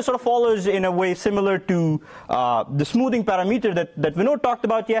this follows sort of follows in a way similar to the smoothing parameter that Vinod talked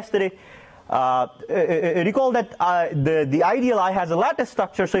about yesterday. Recall that the ideal I has a lattice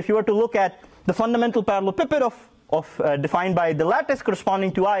structure. So if you were to look at the fundamental parallelepiped defined by the lattice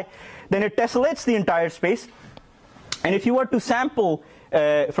corresponding to I, then it tessellates the entire space. And if you were to sample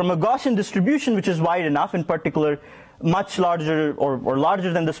from a Gaussian distribution which is wide enough, in particular much larger or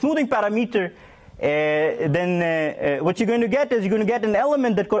larger than the smoothing parameter, then what you're going to get is you're going to get an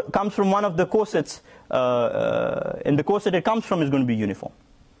element that comes from one of the cosets, and the coset it comes from is going to be uniform.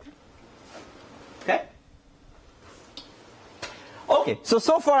 Okay? Okay, so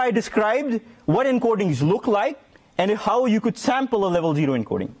far I described what encodings look like and how you could sample a level 0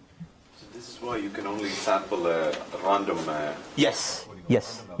 encoding. So this is why you can only sample a random... Yes.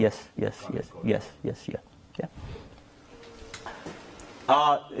 Yes, yes, yes, yes, yes, yes, yeah.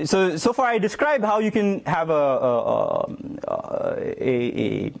 So far I described how you can have how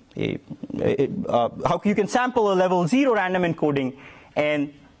you can sample a level 0 random encoding,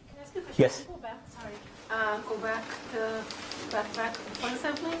 and Can I ask you a question? yes. Go back, sorry. Go back to back for the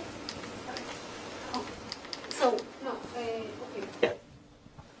sampling. Sorry. Oh. So no, okay. Yeah.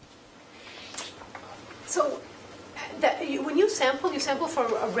 So when you sample for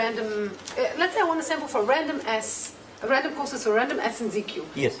a random. Let's say I want to sample for random S. A random process, a random S in ZQ.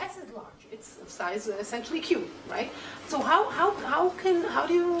 Yes. S is large. It's of size essentially Q, right? So how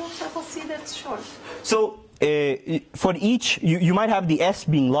do you sample C that's short? So for each, you might have the S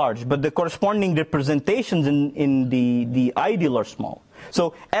being large, but the corresponding representations in the ideal are small.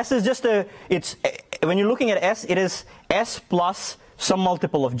 So S is just when you're looking at S, it is S plus some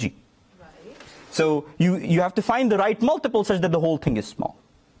multiple of G. Right. So you have to find the right multiple such that the whole thing is small.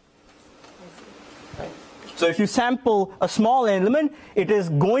 So if you sample a small element, it is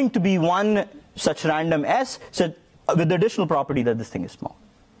going to be one such random S, so with the additional property that this thing is small.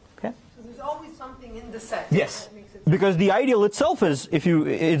 Okay? So there's always something in the set. Yes, that makes it because the ideal itself is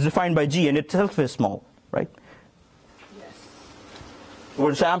it's defined by G, and itself is small, right? Yes.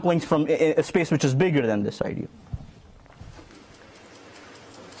 We're sampling from a space which is bigger than this ideal.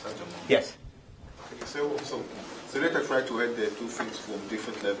 Sanjam? Yes. Okay, so let us try to add the two things from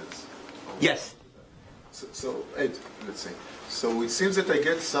different levels. Yes. So Ed, let's say. So it seems that I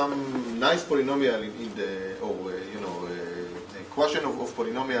get some nice polynomial in the, a quotient of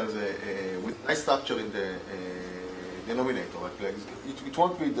polynomials with nice structure in the denominator. Like it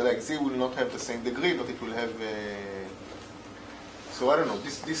won't be like Z will not have the same degree, but it will have. So I don't know.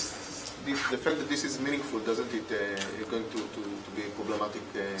 The fact that this is meaningful, doesn't it going to be problematic?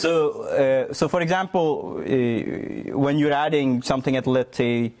 So for example, when you're adding something at, let's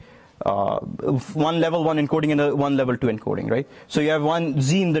say, one level 1 encoding and one level 2 encoding, right? So you have one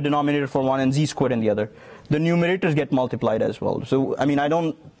Z in the denominator for one and Z squared in the other. The numerators get multiplied as well. So I mean, I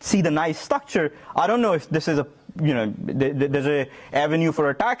don't see the nice structure. I don't know if this is there's a avenue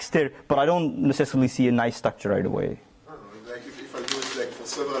for attacks there, but I don't necessarily see a nice structure right away. I don't know, like if I do it like for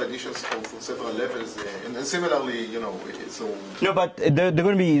several additions for several levels, and similarly, so. No, but there are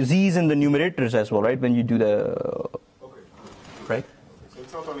going to be Z's in the numerators as well, right? When you do the, right?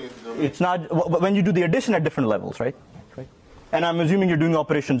 It's not only it's not when you do the addition at different levels, right? Right. And I'm assuming you're doing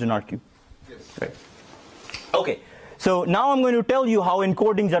operations in RQ. Yes. Right. Okay. So now I'm going to tell you how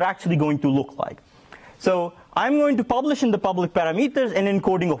encodings are actually going to look like. So I'm going to publish in the public parameters an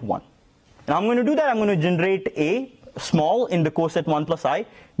encoding of 1. And I'm going to do that. I'm going to generate a small in the coset 1 plus I,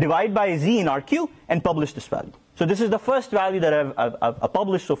 divide by Z in RQ, and publish this value. So this is the first value that I've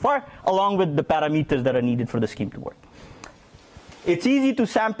published so far, along with the parameters that are needed for the scheme to work. It's easy to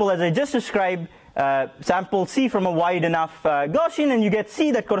sample, as I just described, sample C from a wide enough Gaussian, and you get C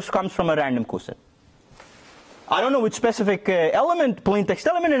that comes from a random coset. I don't know which specific element, plain text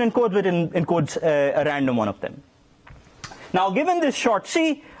element, and encodes a random one of them. Now, given this short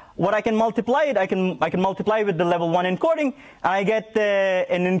C, what I can multiply it, I can multiply with the level 1 encoding, and I get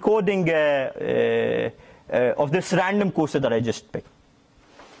an encoding of this random coset that I just picked.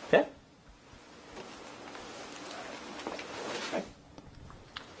 Okay?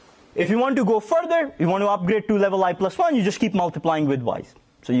 If you want to go further, you want to upgrade to level I plus 1, you just keep multiplying with Y's.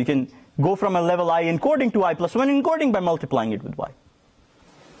 So you can go from a level I encoding to I plus 1 encoding by multiplying it with Y.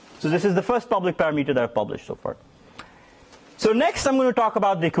 So this is the first public parameter that I've published so far. So next I'm going to talk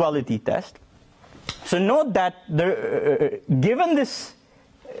about the equality test. So note that given this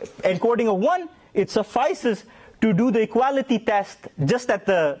encoding of 1, it suffices to do the equality test just at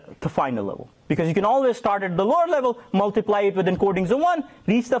the final level. Because you can always start at the lower level, multiply it with encodings of 1,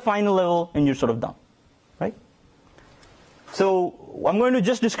 reach the final level, and you're sort of done. Right? So I'm going to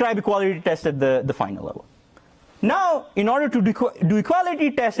just describe equality test at the final level. Now, in order to do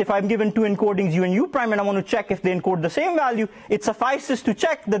equality test, if I'm given two encodings U and U prime, and I want to check if they encode the same value, it suffices to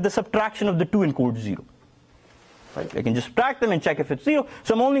check that the subtraction of the two encodes 0. Right? I can just subtract them and check if it's 0.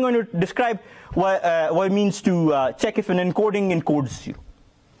 So I'm only going to describe what it means to check if an encoding encodes 0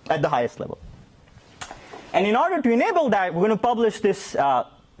 at the highest level. And in order to enable that, we're going to publish this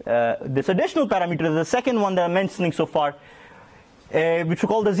this additional parameter, the second one that I'm mentioning so far, which we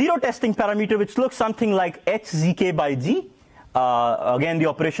call the zero testing parameter, which looks something like HZK by G. Again, the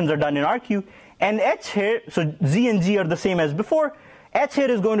operations are done in RQ. And H here, so Z and G are the same as before. H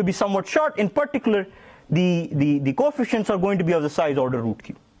here is going to be somewhat short. In particular, the coefficients are going to be of the size order root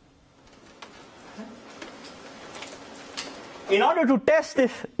Q. In order to test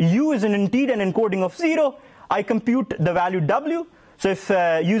if U is an indeed an encoding of 0, I compute the value W. So if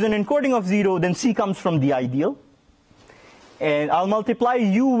use an encoding of 0, then C comes from the ideal. And I'll multiply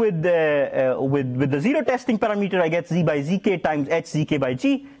U with the 0 testing parameter. I get Z by ZK times H ZK by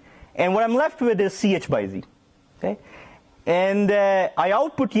G. And what I'm left with is CH by Z. Okay? And I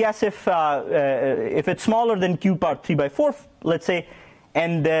output yes if it's smaller than Q power 3 by 4, let's say,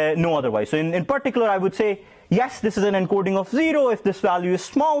 and no otherwise. So in particular, I would say, yes, this is an encoding of 0 if this value is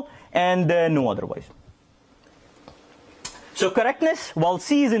small, and no otherwise. So correctness, well,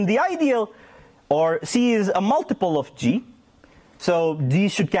 C is in the ideal, or C is a multiple of G. So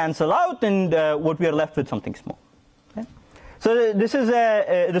these should cancel out, and what we are left with something small. Okay? So this is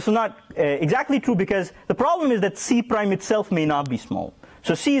not exactly true, because the problem is that C prime itself may not be small.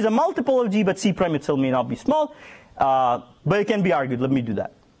 So C is a multiple of G, but C prime itself may not be small. But it can be argued. Let me do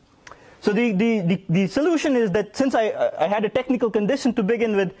that. So the solution is that since I had a technical condition to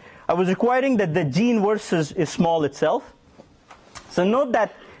begin with, I was requiring that the G inverse is small itself. So note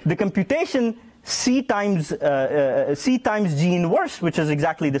that the computation C times G inverse, which is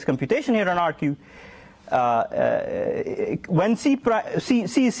exactly this computation here on RQ, when C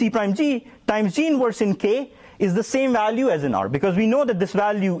is C prime G times G inverse in K is the same value as in R, because we know that this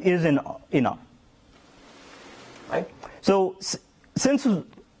value is in R. Right? So since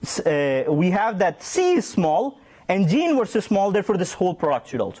we have that C is small and G inverse is small, therefore this whole product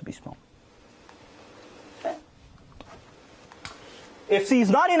should also be small. Okay. If C is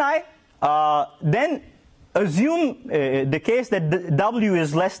not in I, then assume the case that the W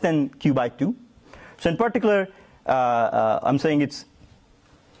is less than Q by 2. So in particular, I'm saying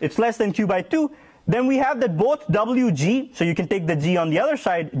it's less than Q by 2. Then we have that both WG, so you can take the G on the other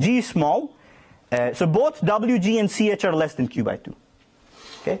side, G is small. So both WG and CH are less than Q by 2.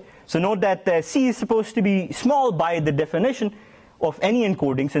 Okay? So note that C is supposed to be small by the definition of any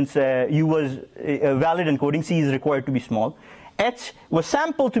encoding, since U was a valid encoding, C is required to be small. H was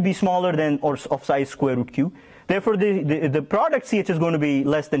sampled to be smaller than or of size square root Q. Therefore, the product CH is going to be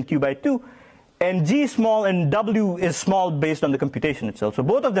less than Q by 2. And G is small and W is small based on the computation itself. So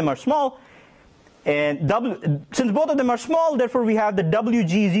both of them are small. And since both of them are small, therefore we have that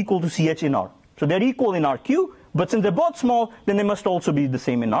WG is equal to CH in R. So they're equal in RQ, but since they're both small, then they must also be the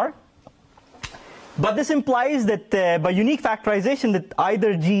same in R. But this implies that by unique factorization that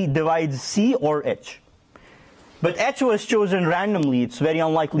either G divides C or H. But H was chosen randomly. It's very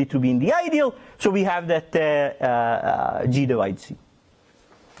unlikely to be in the ideal, so we have that G divides C.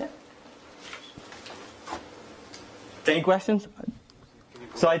 Okay. Any questions?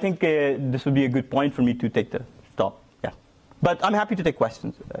 So I think this would be a good point for me to take the stop. Yeah, but I'm happy to take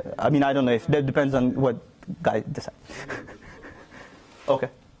questions. I mean, I don't know if that depends on what guy decides. Okay.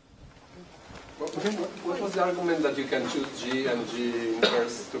 What was the argument that you can choose G and G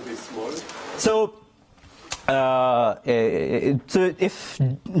inverse to be small? So if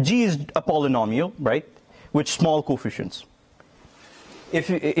G is a polynomial, right, with small coefficients.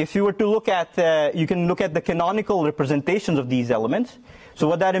 If you were to look at, you can look at the canonical representations of these elements. So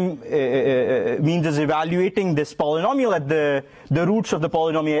what that means is evaluating this polynomial at the roots of the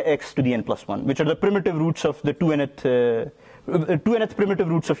polynomial x to the n plus 1, which are the primitive roots of the 2nth primitive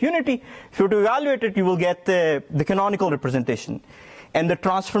roots of unity. If you were to evaluate it, you will get the canonical representation. And the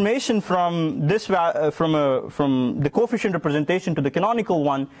transformation from this from the coefficient representation to the canonical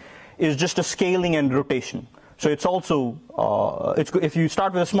one is just a scaling and rotation. So it's also if you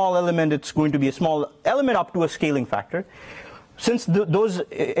start with a small element, it's going to be a small element up to a scaling factor. Since the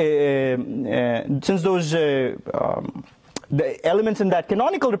elements in that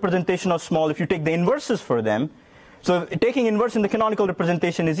canonical representation are small, if you take the inverses for them, so taking inverse in the canonical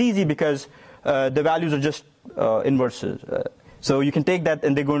representation is easy because the values are just inverses. So you can take that,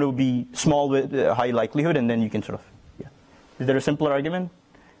 and they're going to be small with high likelihood, and then you can sort of, yeah. Is there a simpler argument?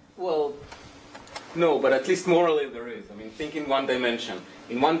 Well, no, but at least morally there is. I mean, think in one dimension.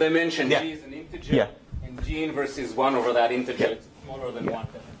 In one dimension, yeah. G is an integer, yeah. and G inverse is 1 over that integer. Yeah. It's smaller than 1,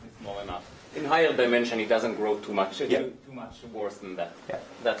 definitely small enough. In higher dimension, it doesn't grow too much, too much worse than that. Yeah.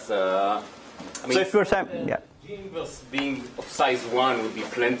 That's, I mean, so if you're yeah. G inverse being of size 1 would be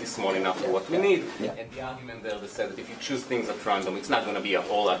plenty small enough for what we need. Yeah. And the argument there said that if you choose things at random, it's not going to be a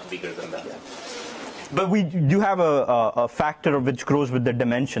whole lot bigger than that. Yeah. But we do have a factor which grows with the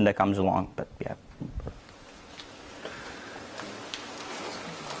dimension that comes along. But yeah.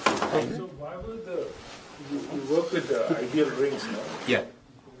 So why would you work with the ideal rings now? Yeah.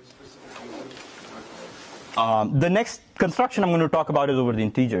 The next construction I'm going to talk about is over the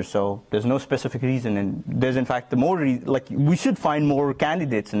integers, so there's no specific reason, and there's in fact the more like we should find more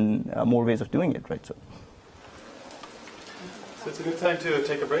candidates and more ways of doing it, right? So it's a good time to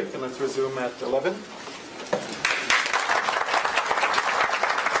take a break, and let's resume at 11.